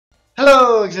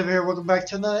Hello, Xavier here. Welcome back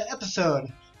to another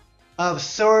episode of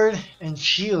Sword and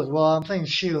Shield. Well, I'm playing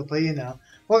Shield, but you know.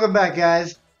 Welcome back,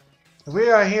 guys.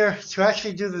 We are here to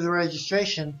actually do the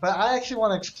registration, but I actually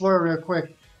want to explore real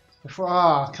quick before.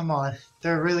 Oh, come on.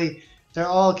 They're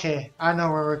all okay. I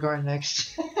know where we're going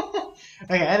next.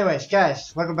 Okay, anyways,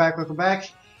 guys, welcome back, welcome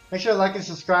back. Make sure to like and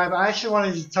subscribe. I actually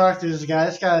wanted to talk to this guy.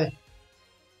 This guy,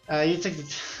 you took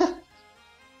the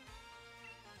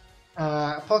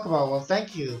Pokeball. Well,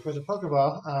 thank you for the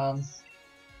Pokeball.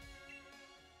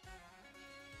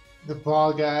 The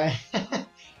ball guy.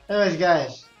 Anyways,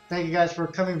 guys, thank you guys for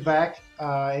coming back.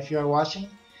 If you are watching,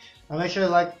 make sure to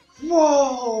like.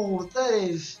 Whoa, that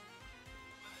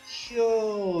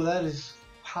is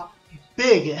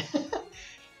big.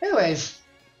 Anyways,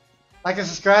 like and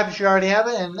subscribe if you already have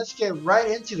it, and let's get right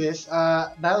into this.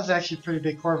 That was actually a pretty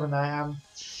big Corviknight.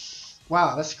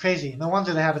 Wow, that's crazy. No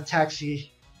wonder they have a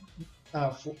taxi.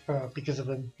 Because of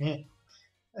him. Hey,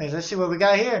 let's see what we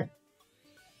got here.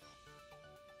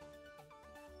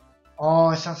 Oh,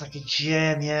 it sounds like a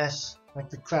gym, yes. Like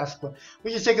the classical.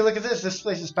 We just take a look at this. This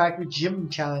place is packed with gym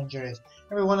challengers.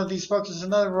 Every one of these folks is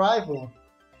another rival.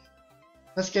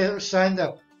 Let's get signed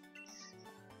up.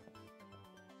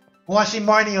 Oh, I see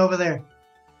Marnie over there.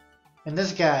 And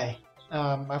this guy.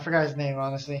 I forgot his name,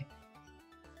 honestly.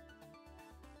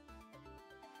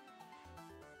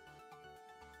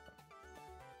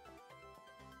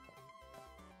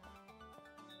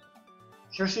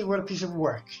 Seriously, what a piece of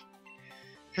work.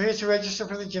 If you're here to register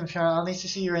for the gym channel, I'll need to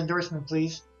see your endorsement,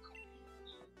 please.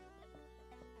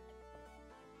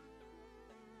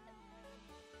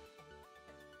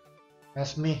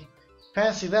 That's me.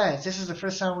 Fancy that. This is the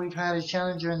first time we've had a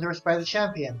challenger endorsed by the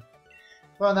champion.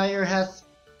 Well, now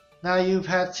you've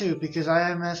had two, because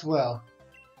I am as well.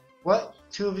 What?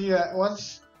 Two of you at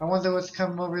once? I wonder what's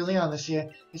come over Leon this year.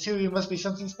 The two of you must be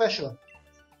something special.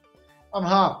 I'm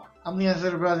Hop. I'm Leon's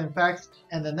little brother, in fact,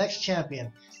 and the next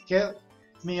champion. Get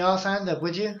me all signed up,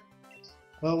 would you?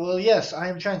 Well, yes, I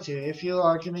am trying to. If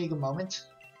you'll give me a moment.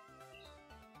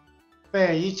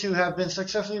 Fair, you two have been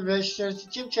successfully registered to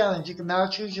Gym Challenge. You can now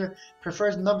choose your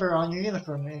preferred number on your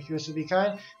uniform. If you wish to be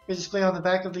kind, you display on the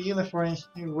back of the uniform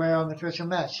you wear on the virtual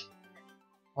match.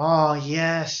 Oh,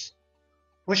 yes.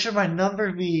 What should my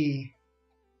number be?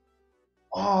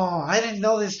 Oh, I didn't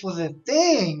know this was a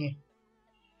thing.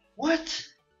 What?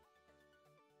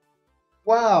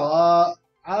 Wow,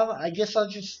 I guess I'll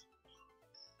just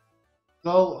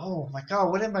go. Oh my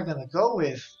god, what am I gonna go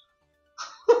with?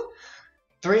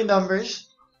 3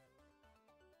 numbers.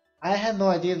 I had no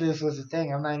idea this was a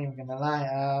thing, I'm not even gonna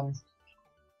lie.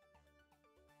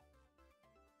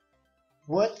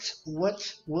 What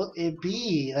will it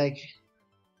be? Like,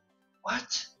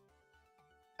 what?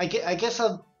 I guess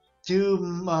I'll do,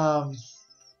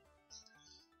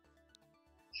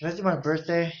 should I do my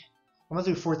birthday? I'm gonna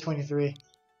do 423.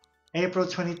 April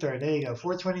 23rd. There you go.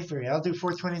 423. I'll do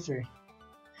 423.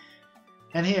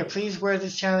 And here, please wear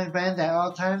this challenge band at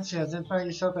all times to identify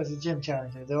yourself as a gym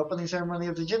challenger. The opening ceremony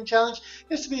of the gym challenge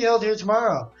is to be held here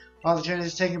tomorrow. All the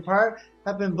trainers taking part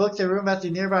have been booked a room at the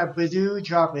nearby Bidoo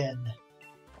drop-in.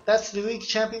 That's the league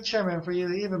champion chairman for you.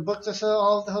 He even booked us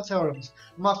all of the hotel rooms.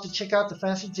 I'm off to check out the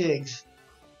fancy digs.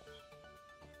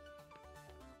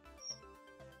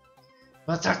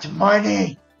 Let's talk to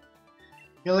Marnie!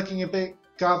 You're looking a bit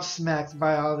gobsmacked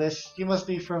by all this. You must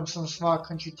be from some small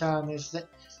country town. Is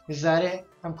that it?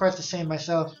 I'm quite the same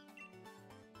myself.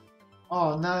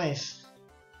 Oh, nice.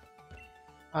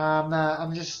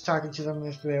 I'm just talking to them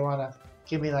if they wanna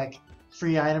give me like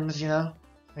free items, you know?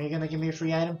 Are you gonna give me a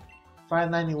free item?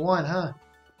 $5.91, huh?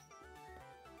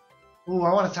 Ooh,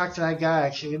 I wanna talk to that guy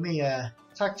actually. Let me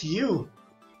talk to you.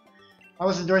 I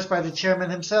was endorsed by the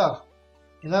chairman himself.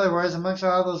 In other words, amongst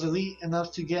all those elite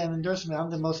enough to get an endorsement, I'm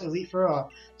the most elite for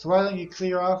all. So why don't you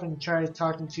clear off and try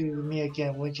talking to me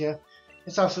again, would you?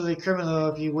 It's absolutely criminal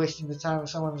of you wasting the time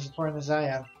with someone as important as I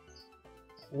am.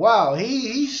 Wow,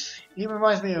 he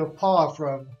reminds me of Paul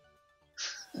from...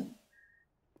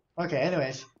 Okay,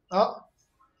 anyways. Oh,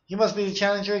 you must be the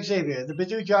challenger Xavier. The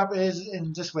Bidoo drop is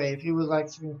in this way. If you would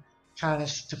like to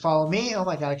to follow me. Oh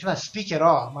my god, I cannot speak at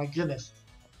all. My goodness.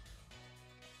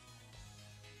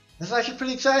 This is actually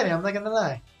pretty exciting, I'm not gonna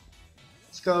lie.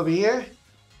 Let's go over here.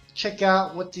 Check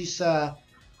out what this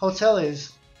hotel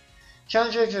is.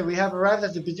 Challenger, we have arrived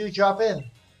at the Bidoo drop-in.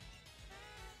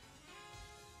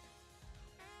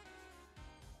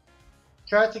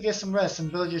 Try to get some rest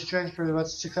and build your strength for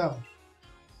what's to come.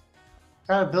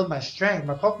 Try to build my strength.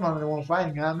 My Pokemon are the one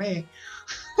fighting, not me.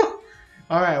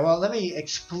 Alright, well, let me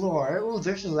explore. Ooh,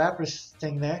 there's a Lapras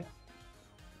thing there.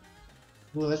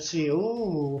 Ooh, let's see.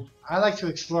 Ooh, I like to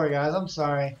explore, guys. I'm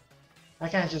sorry. I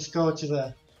can't just go to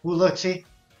the... Ooh, look, see?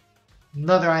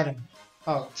 Another item.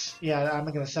 Oh, yeah, I'm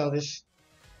not gonna sell this.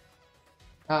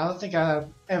 I don't think I've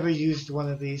ever used one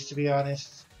of these, to be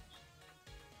honest.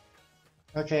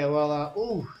 Okay, well,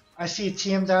 ooh, I see a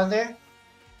TM down there.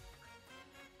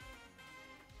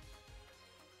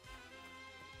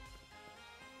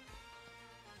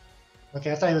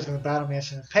 Okay, I thought he was gonna battle me. I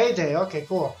said, payday, okay,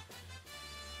 cool.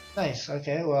 Nice,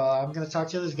 okay, well, I'm gonna talk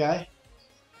to this guy.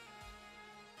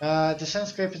 The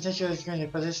sense great potential is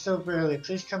granted, but it's still early.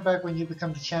 Please come back when you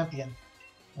become the champion.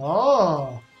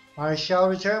 Oh, I shall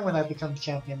return when I become the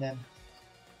champion then.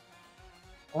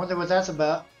 I wonder what that's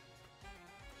about.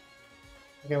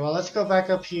 Okay, well, let's go back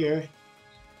up here.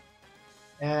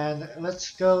 And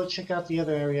let's go check out the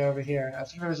other area over here. I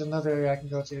think there's another area I can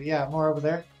go to. Yeah, more over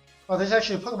there. Oh, there's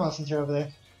actually a Pokemon Center over there.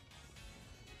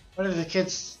 What are the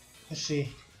kids? Let's see.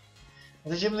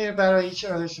 The gym leader battle each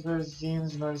other's supposed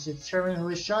teams in order to determine who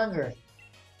is stronger.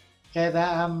 Okay,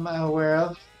 that I'm aware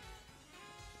of.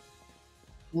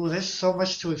 Ooh, there's so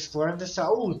much to explore in this.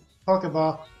 Ooh,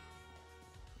 Pokeball.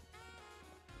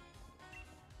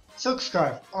 Silk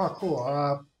Scarf. Oh,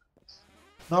 cool.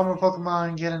 Normal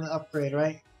Pokemon get an upgrade,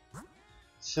 right?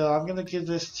 So I'm gonna give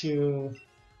this to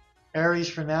Aries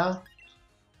for now.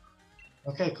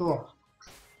 Okay, cool.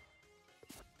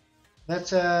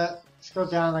 Let's go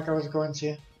down like I was going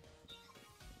to.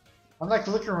 I'm like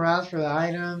looking around for the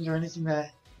items or anything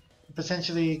that could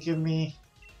potentially give me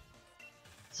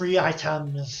free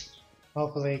items.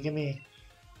 Hopefully, give me.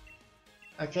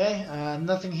 Okay,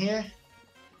 nothing here.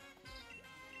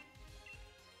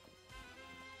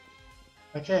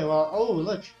 Okay, well, oh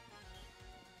look.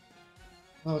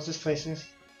 Oh, what's this place is?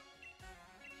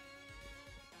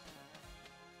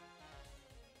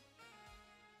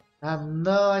 I have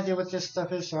no idea what this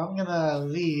stuff is, so I'm gonna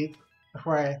leave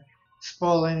before I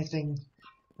spoil anything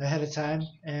ahead of time.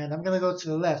 And I'm gonna go to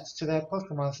the left, to that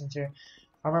Pokemon Center.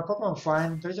 Are my Pokemon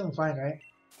fine? They're doing fine, right?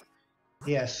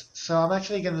 Yes. So I'm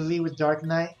actually gonna leave with Dark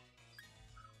Knight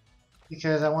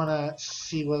because I wanna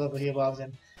see what level he evolves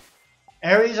in.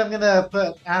 Aries I'm gonna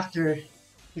put after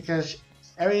because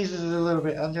Aries is a little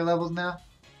bit under-leveled now.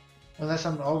 Unless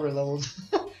I'm over-leveled.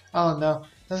 I don't know.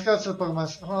 Let's go to the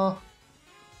Pokemon. Oh.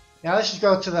 Yeah, let's just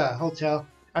go to the hotel.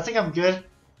 I think I'm good.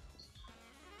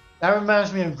 That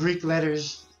reminds me of Greek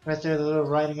letters right there, the little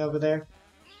writing over there.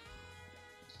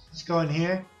 Let's go in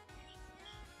here. Here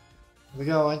we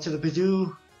go into the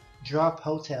Bidoo Drop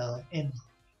Hotel Inn.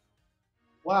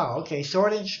 Wow, okay,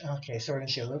 Sword and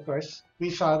Shield, of course. We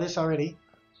saw this already.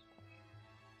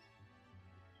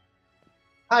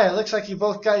 Hi, it looks like you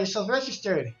both got yourself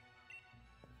registered.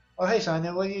 Oh, hey,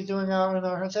 Sonia, what are you doing out in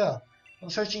our hotel? I'm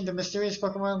searching the mysterious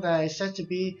Pokemon that is said to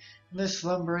be in this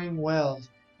slumbering world.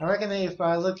 I reckon that if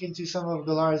I look into some of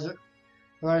Galar's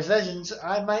legends,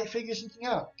 I might figure something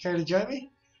out. Care to join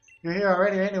me? You're here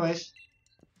already anyways.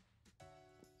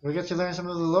 We get to learn some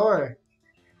of the lore.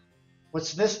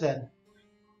 What's this then?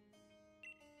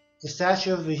 The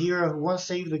statue of the hero who once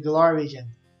saved the Galar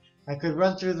region. I could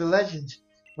run through the legend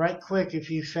right quick if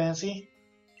you fancy.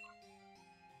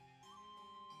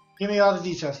 Give me all the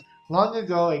details. Long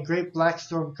ago, a great black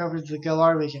storm covered the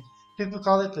Galar region. People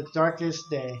call it the darkest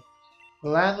day. The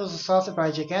land was assaulted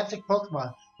by gigantic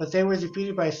Pokemon, but they were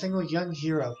defeated by a single young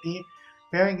hero,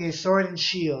 bearing a sword and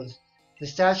shield. The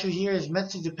statue here is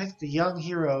meant to depict the young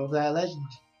hero of that legend.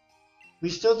 We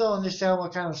still don't understand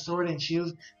what kind of sword and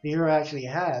shield the hero actually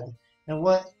had, and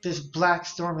what this black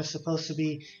storm is supposed to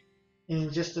be in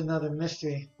just another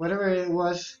mystery. Whatever it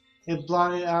was, it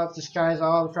blotted out the skies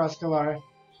all across Galar.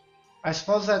 I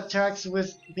suppose that tracks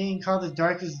with being called the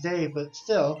darkest day, but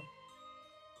still.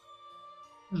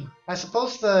 I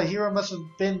suppose the hero must have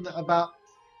been about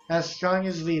as strong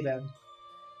as Lee then.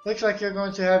 Looks like you're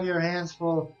going to have your hands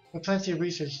full with plenty of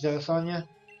research though, Sonia.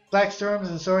 Black storms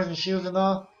and swords and shields and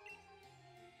all.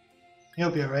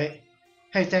 You'll be alright.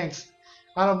 Hey, thanks.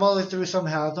 I'll mull it through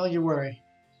somehow, don't you worry.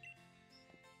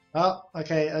 Oh,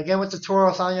 okay. Again with the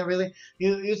tour, Sonia, really?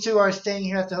 You two are staying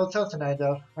here at the hotel tonight,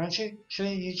 though, aren't you?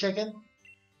 Shouldn't you check in?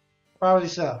 Probably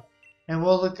so. And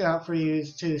we'll look out for you,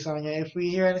 too, Sonia. If we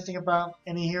hear anything about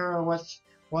any hero or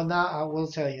whatnot, I will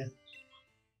tell you.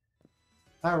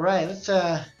 Alright, let's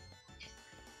go.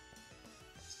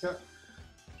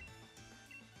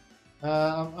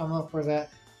 I'm up for that.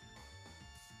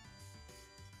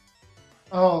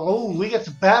 Oh, we get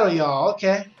to battle, y'all.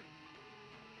 Okay.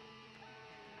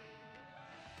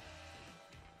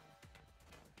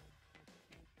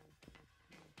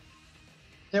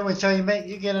 Then we tell you, mate,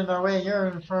 you get in our way, you're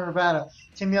in front of battle.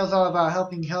 Team Yell's all about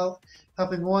helping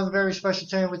one very special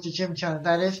trainer with the gym challenge.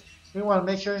 That is, we want to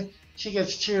make sure she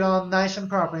gets cheered on nice and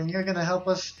proper, and you're going to help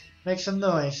us Make some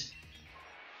noise.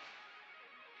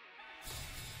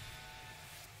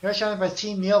 You're challenged by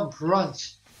Team Yell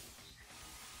Grunt.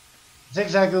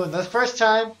 Zigzagoon. The first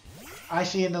time I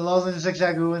see in the Alolan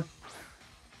Zigzagoon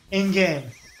in game.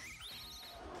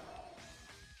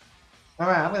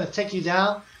 Alright, I'm going to take you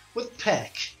down with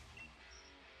Peck.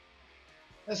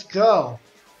 Let's go.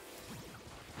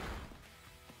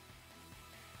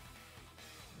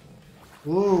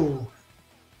 Ooh.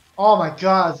 Oh my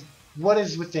god. What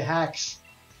is with the hacks?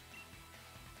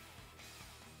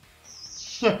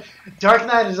 Dark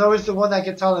Knight is always the one that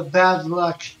gets all the bad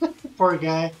luck. Poor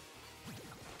guy.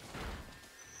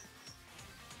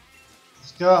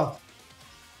 Let's go.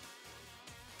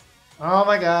 Oh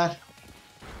my god.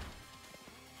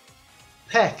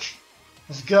 Peck.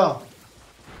 Let's go.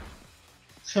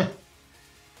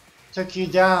 Took you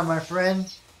down, my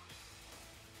friend.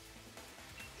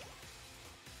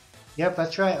 Yep,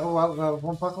 that's right. Oh,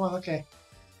 one Pokemon? Okay.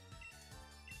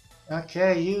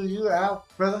 Okay, you out,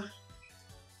 brother.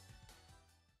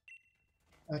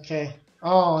 Okay.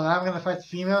 Oh, now I'm gonna fight the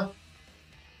female.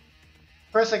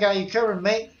 First, I got you covered,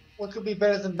 mate. What could be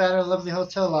better than battle a lovely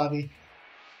hotel lobby?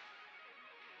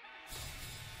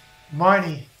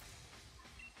 Marnie.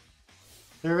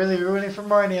 They're really ruining for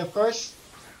Marnie, of course.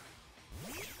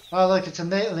 Oh, look, it's a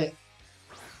Natelit.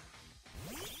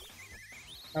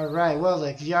 Alright, well,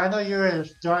 like, yeah, I know you're a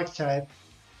dark type.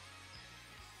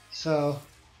 So,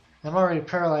 I'm already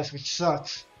paralyzed, which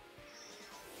sucks.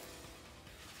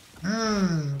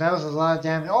 That was a lot of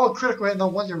damage. Oh, critical hit, no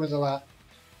wonder it was a lot.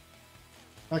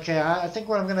 Okay, I think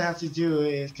what I'm gonna have to do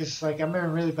is, because, like, I'm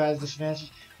in really bad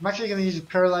disadvantage. I'm actually gonna use a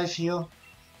paralyzed heal.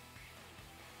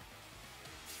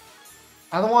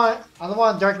 I don't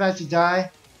want Dark Knight to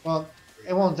die. Well,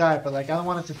 it won't die, but, like, I don't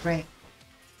want it to faint.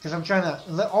 Because I'm trying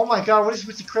to... Oh my god, what is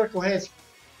with the critical hits?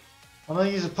 I'm going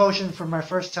to use a potion for my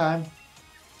first time.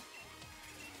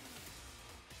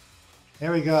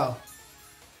 There we go.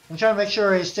 I'm trying to make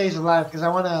sure he stays alive because I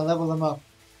want to level him up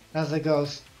as it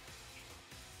goes.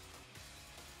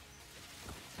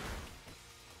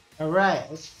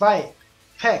 Alright, let's fight.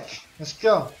 Peck, let's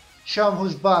go. Show him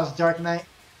who's boss, Dark Knight.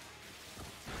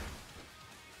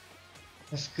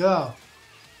 Let's go.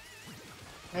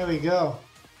 There we go.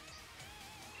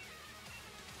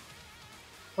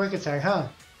 Quick attack, huh?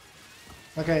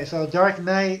 Okay, so Dark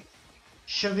Knight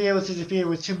should be able to defeat it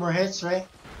with 2 more hits, right?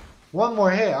 1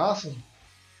 more hit, awesome.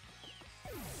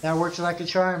 That works like a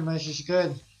charm, which is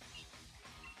good.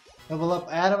 Level up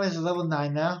Adam is level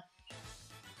 9 now.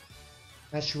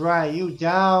 That's right, you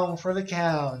down for the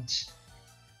count.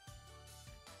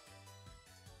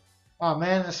 Oh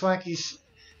man, the swanky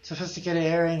sophisticated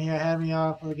area in here had me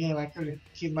off for the game. I couldn't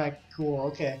keep my cool,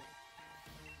 okay.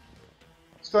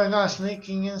 What's going on?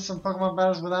 Sneaking in some Pokemon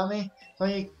battles without me? So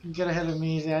you can get ahead of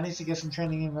me easy. I need to get some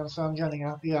training in them, so I'm joining.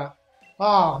 I'll help you out.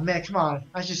 Oh man, come on.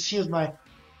 I just healed my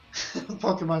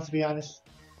Pokemon, to be honest.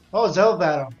 Oh, double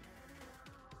battle.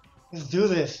 Let's do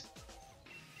this.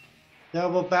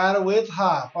 Double battle with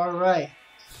Hop. Alright.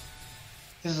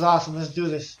 This is awesome. Let's do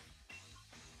this.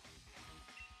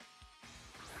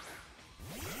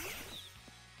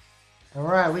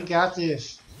 Alright, we got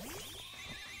this.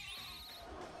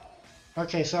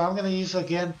 Okay, so I'm going to use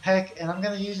again Peck, and I'm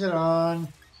going to use it on...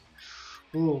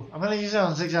 Ooh, I'm going to use it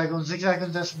on Zigzagoon.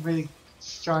 Zigzagoon does some really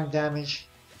strong damage.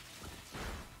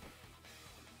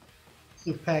 Let's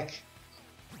do Peck.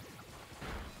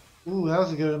 Ooh, that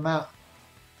was a good amount.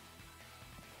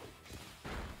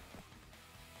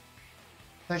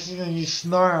 Actually going to use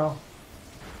Snarl.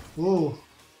 Ooh.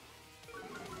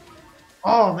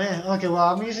 Oh man, okay,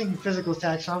 well I'm using physical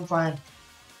attack, so I'm fine.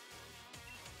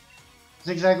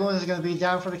 Zigzagoon is going to be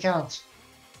down for the count.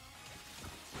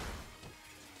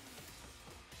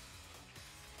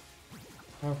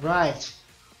 Alright.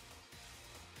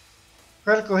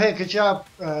 Critical hit, good job,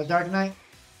 Dark Knight.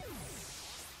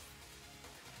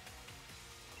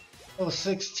 Oh,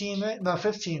 16, right? No,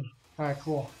 15. Alright,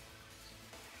 cool.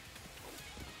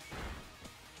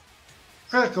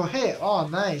 Critical hit, oh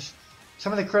nice.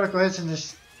 Some of the critical hits in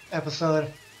this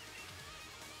episode.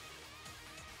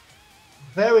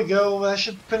 There we go, that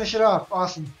should finish it off.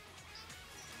 Awesome.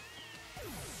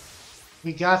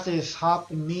 We got this.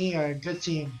 Hop and me are a good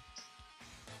team.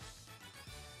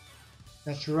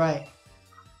 That's right.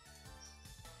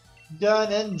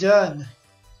 Done and done.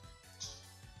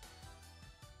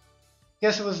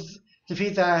 Guess it was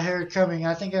defeat that I heard coming.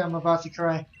 I think I'm about to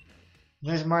cry.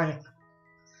 There's Marnie.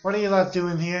 What are you lot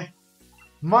doing here?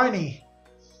 Marnie!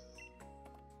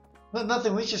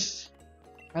 Nothing, we just...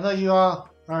 I know you all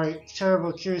are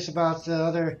terrible curious about the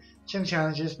other gym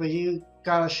challenges, but you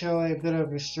gotta show a bit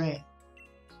of restraint.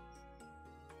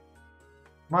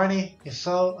 Marnie is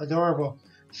so adorable.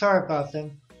 Sorry about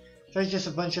them. They're just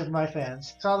a bunch of my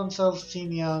fans. Call themselves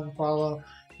Team Young, follow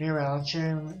me around,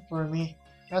 cheering for me.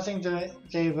 I think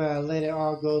they've let it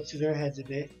all go to their heads a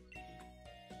bit.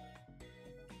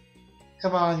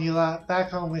 Come on, you lot.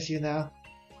 Back home with you now.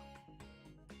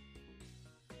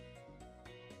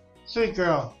 Sweet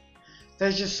girl.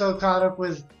 They're just so caught up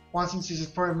with wanting to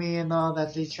support me and all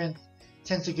that they tend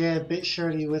to get a bit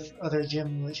shirty with other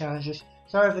gym challengers.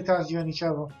 Sorry if they caused you any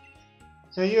trouble.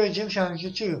 So you're a gym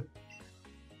challenger too.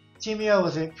 Team Yo,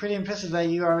 was it pretty impressive that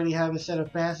you already have a set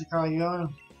of fans to call your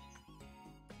own?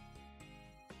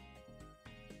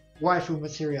 Waifu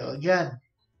material again.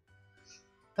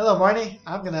 Hello, Marnie.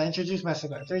 I'm gonna introduce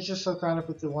myself. They're just so caught up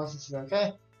with the ones and twos,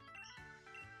 okay?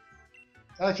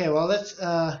 Okay, well let's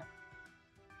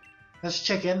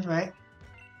check in, right?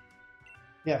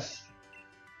 Yes.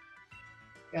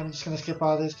 I'm just gonna skip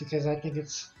all this because I think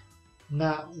it's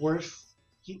not worth,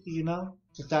 you know,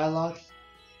 the dialogue.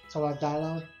 It's a lot of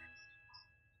dialogue.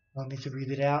 I don't need to read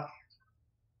it out.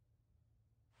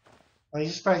 Oh,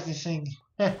 he's just practicing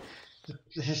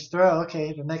his throw.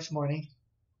 Okay, the next morning.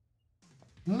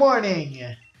 Morning!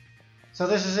 So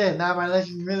this is it. Now my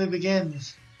legend really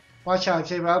begins. Watch out,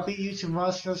 Xavier. I'll beat you to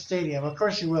Moscow Stadium. Of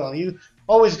course you will. You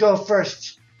always go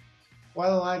first. Why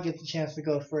don't I get the chance to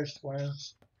go first,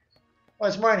 Warriors? Oh,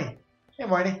 it's Marnie. Hey,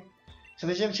 Marnie. So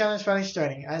the gym challenge is finally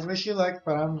starting. I wish you luck,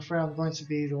 but I'm afraid I'm going to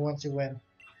be the one to win.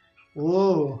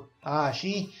 Ooh.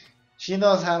 She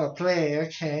knows how to play.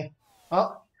 Okay.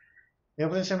 Oh. The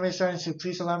opening ceremony is starting, so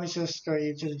please allow me to escort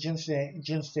you to the gym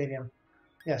stadium.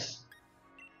 Yes.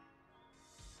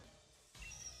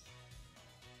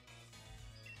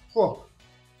 Cool.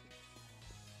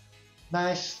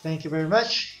 Nice. Thank you very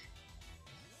much.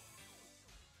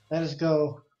 Let us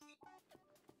go.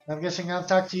 I'm guessing I'll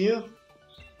talk to you.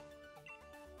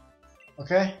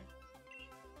 Okay.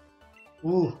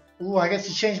 Ooh, I get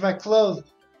to change my clothes.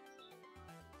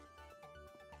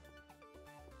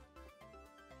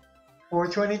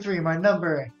 423, my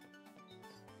number.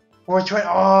 420.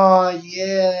 Oh,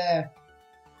 yeah.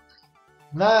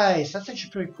 Nice. That's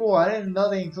actually pretty cool. I didn't know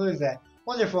they included that.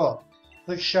 Wonderful.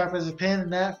 Looks sharp as a pin,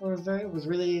 and that was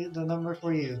really the number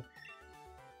for you.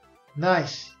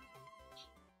 Nice.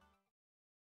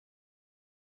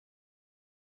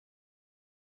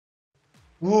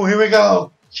 Ooh, here we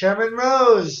go. Chairman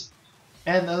Rose.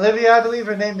 And Olivia, I believe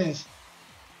her name is.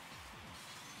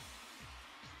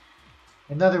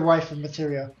 Another wife of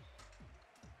material.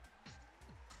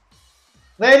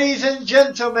 Ladies and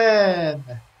gentlemen,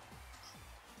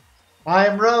 I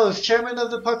am Rose, chairman of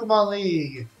the Pokémon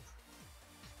League.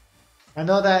 I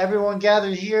know that everyone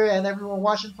gathered here and everyone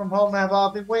watching from home have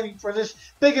all been waiting for this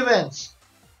big event.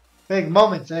 Big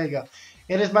moment, there you go.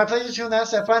 It is my pleasure to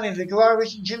announce that finally the Galar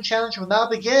Region Gym Challenge will now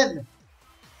begin.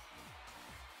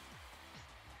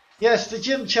 Yes, the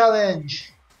Gym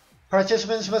Challenge.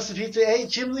 Participants must defeat the 8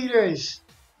 gym leaders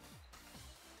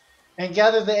and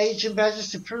gather the 8 gym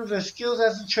badges to prove their skills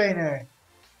as a trainer.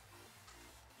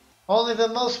 Only the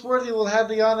most worthy will have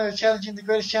the honor of challenging the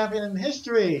greatest champion in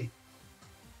history.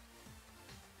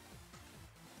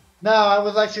 Now I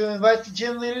would like to invite the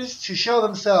gym leaders to show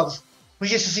themselves. We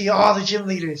get to see all the gym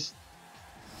leaders.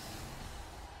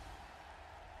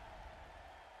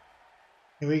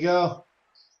 Here we go.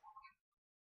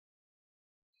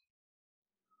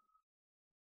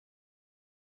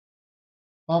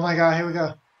 Oh my god, here we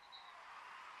go.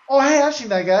 Oh hey, I've seen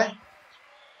that guy.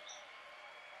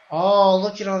 Oh,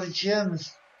 look at all the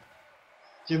gyms.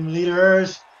 Gym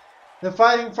leaders. The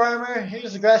Fighting Farmer,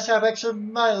 here's the Grass Type Expert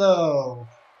Milo.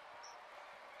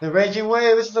 The Raging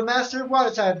Wave is the Master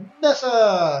Water Type,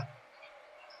 Nessa.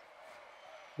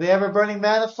 The Ever-Burning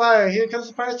Man of Fire, here comes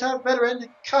the Fire Type Veteran,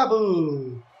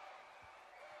 Kabu.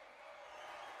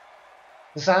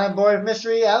 The Silent Boy of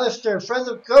Mystery, Alistair, Friends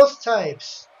of Ghost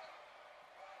Types.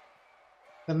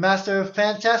 The Master of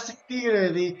Fantastic Theater,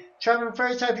 the Charming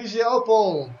Fairy Type user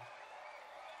Opal.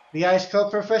 The Ice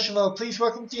Cold Professional, please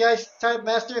welcome the Ice Type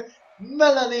Master,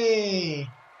 Melanie.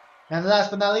 And last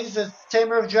but not least, the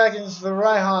Tamer of Dragons, the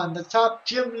Raihan, the top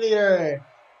gym leader.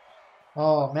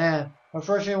 Oh man,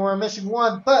 unfortunately we're missing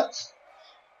one, but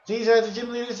these are the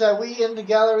gym leaders that we in the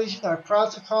Galar region are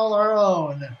proud to call our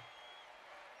own.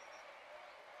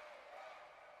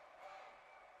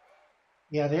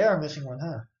 Yeah, they are missing one,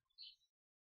 huh?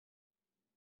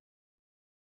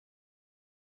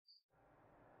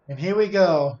 And here we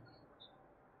go.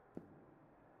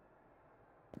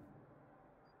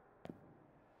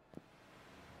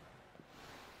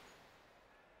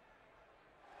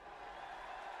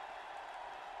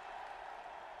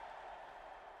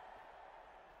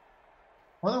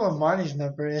 I wonder what Marnie's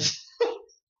number is.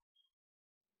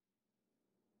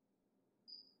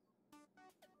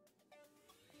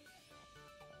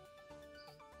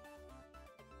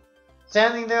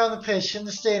 Standing there on the pitch in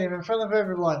the stadium in front of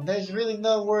everyone. There's really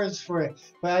no words for it,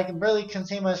 but I can barely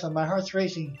contain myself. My heart's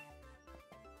racing.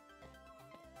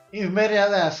 You've made it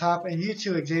at last, Hop, and you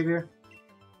too, Xavier.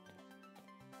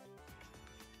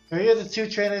 So here are the two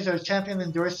trainers our champion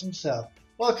endorsed himself.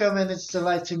 Welcome, and it's a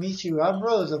delight to meet you. I'm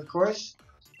Rose, of course.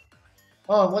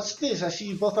 Oh, and what's this? I see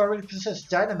you both already possess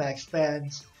Dynamax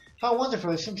bands. How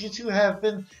wonderful. It seems you two have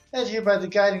been led here by the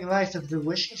guiding light of the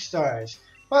wishing stars.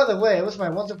 By the way, it was my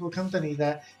wonderful company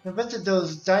that invented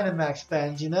those Dynamax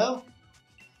bands, you know?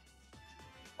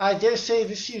 I dare say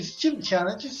this year's gym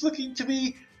challenge is looking to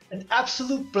be an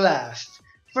absolute blast.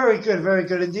 Very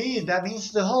good indeed. That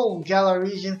means the whole Galar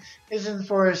region is in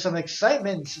for some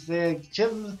excitement. The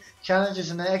gym challenge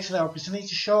is an excellent opportunity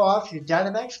to show off your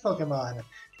Dynamax Pokemon.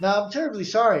 Now, I'm terribly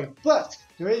sorry, but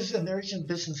there is an urgent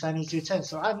business I need to attend,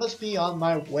 so I must be on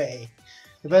my way.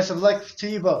 The best of luck to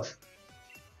you both.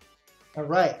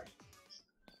 Alright.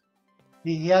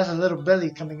 He has a little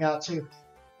belly coming out too.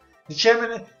 The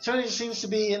chairman certainly seems to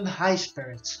be in high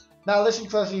spirits. Now listen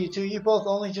closely, you two. You both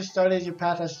only just started your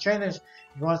path as trainers.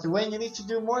 If you want to win, you need to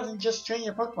do more than just train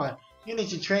your Pokemon. You need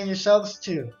to train yourselves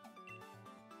too.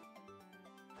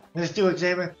 Let's do it,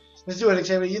 Xavier. Let's do it,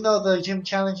 Xavier. You know the gym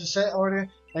challenge is set order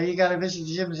that you gotta visit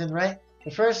the gyms in, right?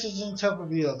 The first is in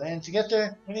Topafield, and to get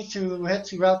there, we need to head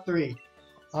to Route 3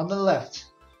 on the left.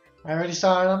 I already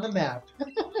saw it on the map.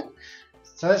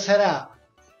 So let's head out.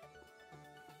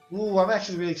 Ooh, I'm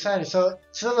actually really excited. So,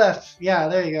 to the left. Yeah,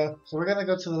 there you go. So we're going to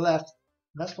go to the left.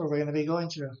 That's where we're going to be going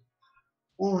to.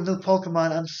 Ooh, new Pokemon.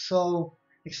 I'm so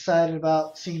excited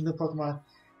about seeing new Pokemon.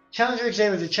 Challenger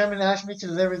Xavier, the chairman asked me to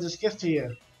deliver this gift to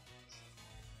you.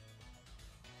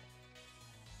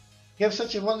 You have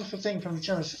such a wonderful thing from the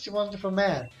chairman. Such a wonderful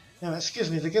man. Now,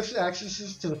 excuse me. The gift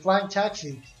accesses to the flying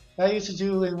taxi. That used to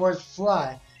do in words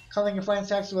fly. Calling your flying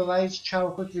taxi will allow you to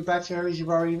travel quickly back to areas you've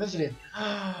already visited.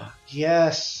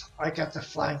 Yes, I got the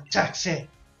flying taxi.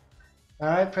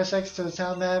 Alright, press X to the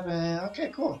town map and okay,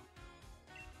 cool.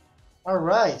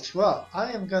 Alright, well,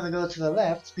 I am going to go to the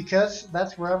left because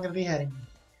that's where I'm going to be heading.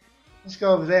 Let's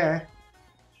go over there.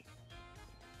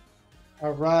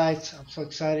 Alright, I'm so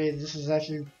excited. This is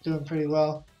actually doing pretty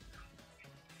well.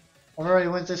 I've already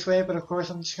went this way, but of course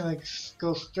I'm just going to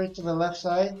go straight to the left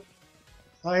side.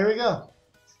 Oh, here we go.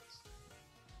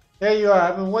 There you are.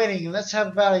 I've been waiting. Let's have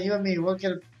a battle, you and me. We'll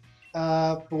get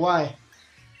a why?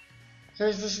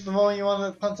 Seriously, this is the moment you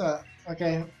want to punt out.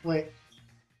 Okay, wait.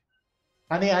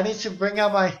 I need to bring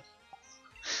out my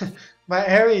my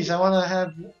Aries. I want to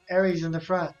have Aries in the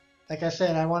front. Like I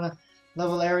said, I want to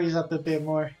level Aries up a bit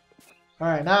more. All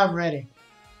right, now I'm ready.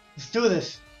 Let's do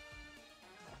this.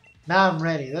 Now I'm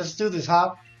ready. Let's do this,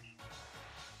 Hop.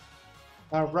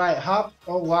 All right, Hop.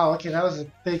 Oh wow. Okay, that was a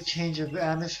big change of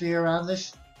atmosphere around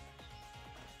this.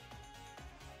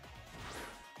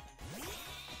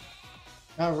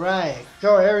 Alright,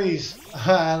 go Aries.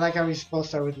 I like how we both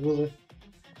start with Wooloo.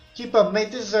 Keep up, mate.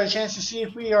 This is our chance to see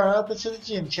if we are up into the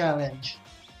gym challenge.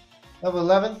 Level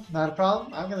 11, not a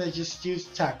problem. I'm gonna just use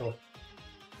Tackle.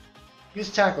 Use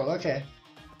Tackle, okay.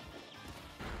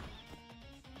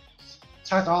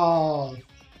 Tackle!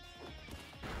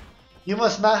 You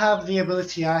must not have the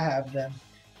ability I have then.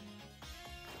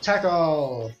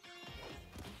 Tackle!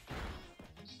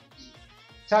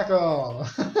 Tackle!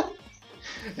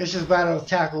 It's just battle of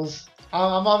tackles.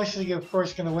 I'm obviously, of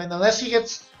course, going to win. Unless he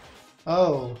gets...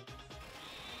 Oh.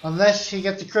 Unless he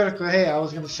gets the critical hit, I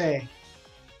was going to say.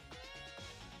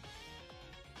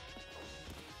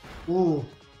 Ooh.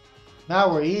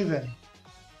 Now we're even.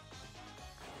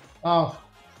 Oh.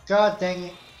 God dang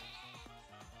it.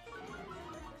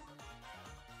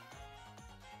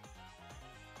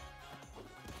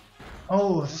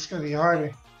 Oh, this is going to be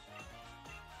harder.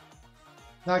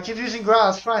 No, keep using growl,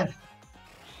 it's fine.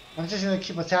 I'm just gonna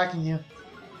keep attacking you.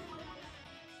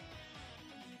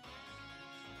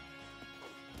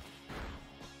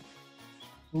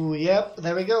 Ooh, yep,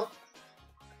 there we go.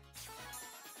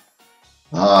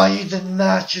 Oh, you did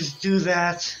not just do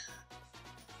that.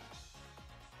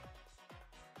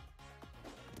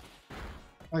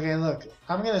 Okay, look,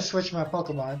 I'm gonna switch my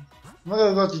Pokemon. I'm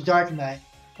gonna go to Darknite,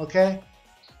 okay?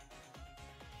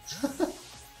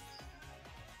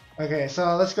 Okay,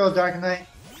 so let's go Darknite.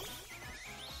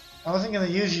 I wasn't going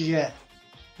to use you yet.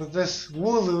 With this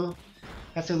Wooloo, I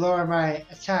have to lower my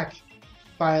attack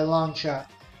by a long shot.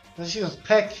 Let's use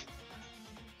Peck.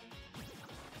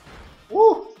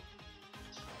 Woo!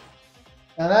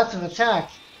 Now that's an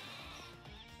attack.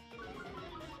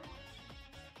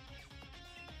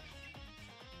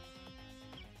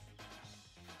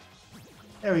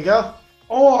 There we go.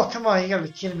 Oh, come on, you gotta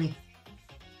be kidding me.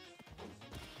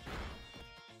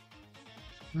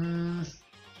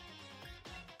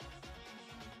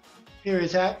 Fury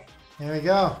attack. There we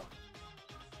go.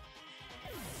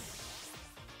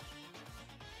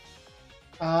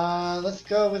 Let's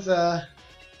go with I'm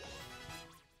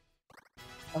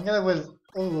gonna with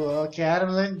okay, Adam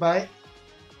Link bite.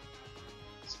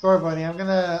 Score bunny. I'm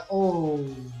gonna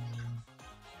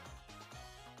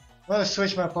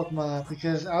switch my Pokemon out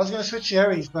because I was gonna switch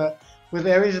Aries, but with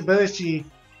Aries' ability,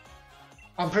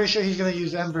 I'm pretty sure he's gonna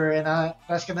use Ember, and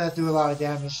that's gonna do a lot of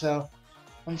damage. So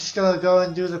I'm just gonna go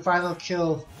and do the final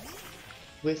kill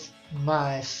with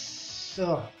my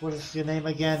what is your name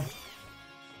again?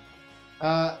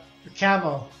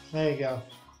 Camo. There you go.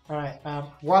 All right.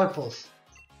 Water Pulse.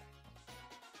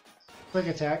 Quick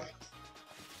attack.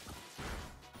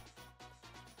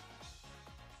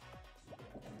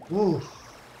 Ooh.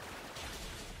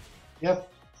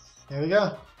 Yep. There we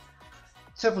go.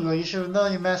 Typical. You should have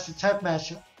known you mastered type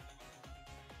matchup.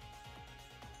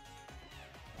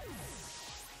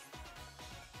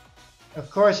 Of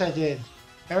course I did.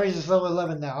 Aries is level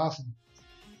 11 now. Awesome.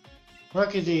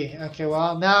 Rookie D. Okay,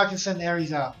 well, now I can send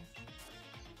Aries out.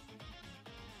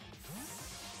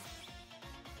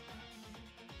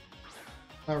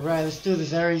 Alright, let's do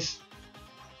this, Aries.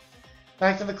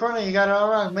 Back in the corner, you got it all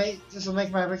wrong, mate. This will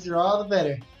make my victory all the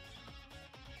better.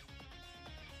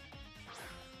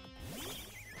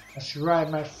 That's right,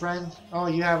 my friend. Oh,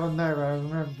 you have a nerve, I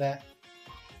remember that.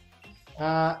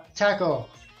 Tackle.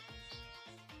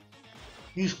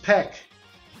 Use Peck.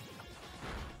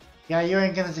 Yeah, you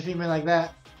ain't gonna defeat me like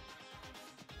that.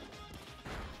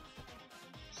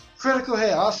 Critical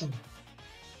hit, awesome.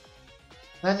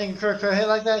 Landing a critical hit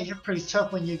like that, you're pretty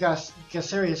tough when you get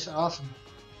serious, awesome.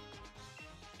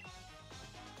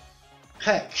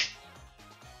 Heck.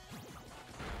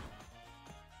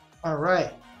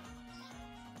 Alright.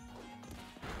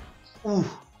 Ooh.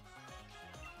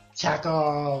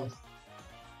 Tackle.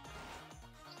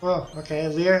 Oh, okay,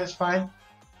 Leer is fine.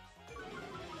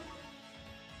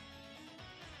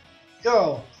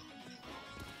 Go.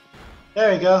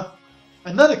 There you go.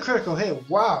 Another critical hit.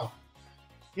 Wow.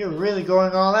 You're really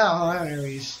going all out, huh,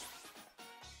 Aries?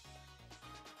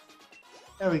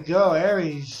 There we go,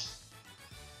 Aries.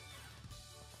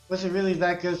 Was it really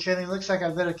that good training? Looks like I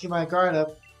better keep my guard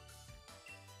up.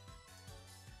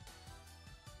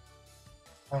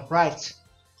 Alright.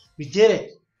 We did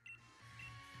it.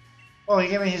 Oh, he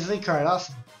gave me his lead card.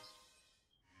 Awesome.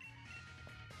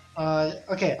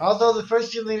 Okay, although the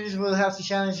first gym leaders will have to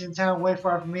challenge in town way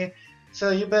far from me, so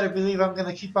you better believe I'm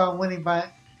gonna keep on winning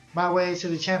by my way to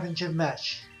the championship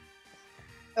match.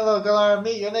 Hello, Galar.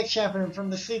 Meet your next champion from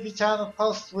the sleepy town of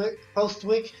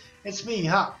Postwick. It's me,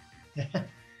 Hop.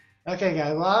 Okay,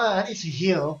 guys. Well, I need to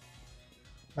heal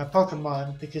my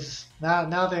Pokemon because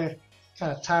now they're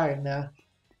kind of tired now.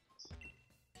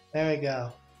 There we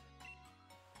go.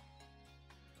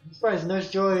 I'm surprised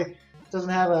Nurse Joy doesn't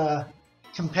have a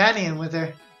companion with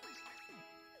her.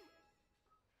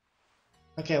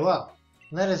 Okay, well,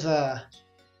 that is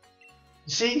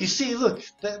you see, look,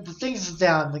 the things is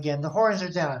down again. The horns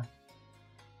are down.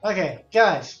 Okay,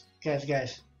 guys. Thank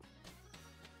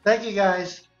you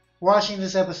guys for watching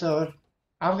this episode.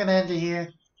 I'm gonna end it here.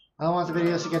 I don't want the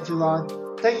videos to get too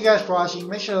long. Thank you guys for watching.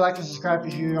 Make sure to like and subscribe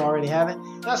if you already haven't.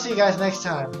 And I'll see you guys next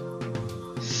time.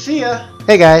 See ya!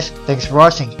 Hey guys, thanks for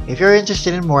watching. If you're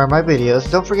interested in more of my videos,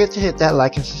 don't forget to hit that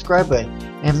like and subscribe button.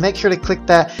 And make sure to click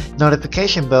that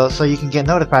notification bell so you can get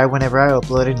notified whenever I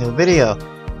upload a new video.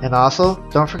 And also,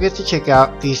 don't forget to check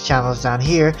out these channels down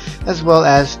here, as well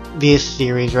as this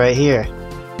series right here.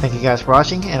 Thank you guys for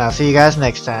watching, and I'll see you guys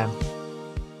next time.